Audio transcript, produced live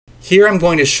Here I'm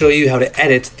going to show you how to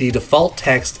edit the default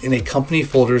text in a company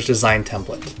folder's design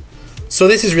template. So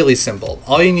this is really simple.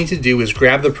 All you need to do is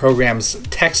grab the program's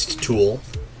text tool,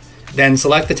 then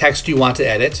select the text you want to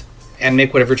edit, and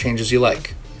make whatever changes you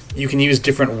like. You can use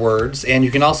different words, and you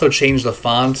can also change the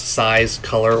font, size,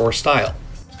 color, or style.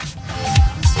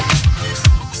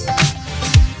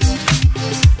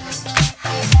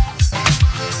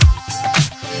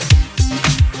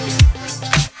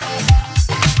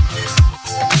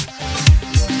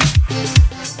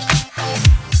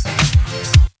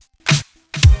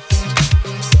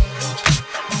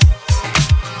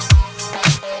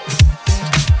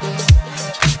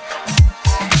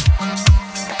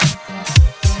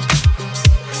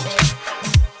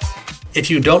 If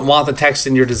you don't want the text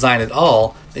in your design at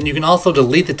all, then you can also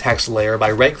delete the text layer by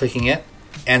right-clicking it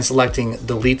and selecting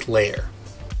Delete Layer.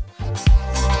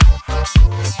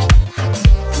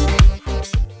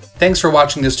 Thanks for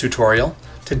watching this tutorial.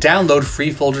 To download free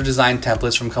folder design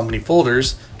templates from Company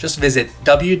Folders, just visit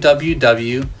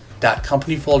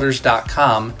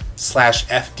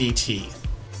www.companyfolders.com/FDT.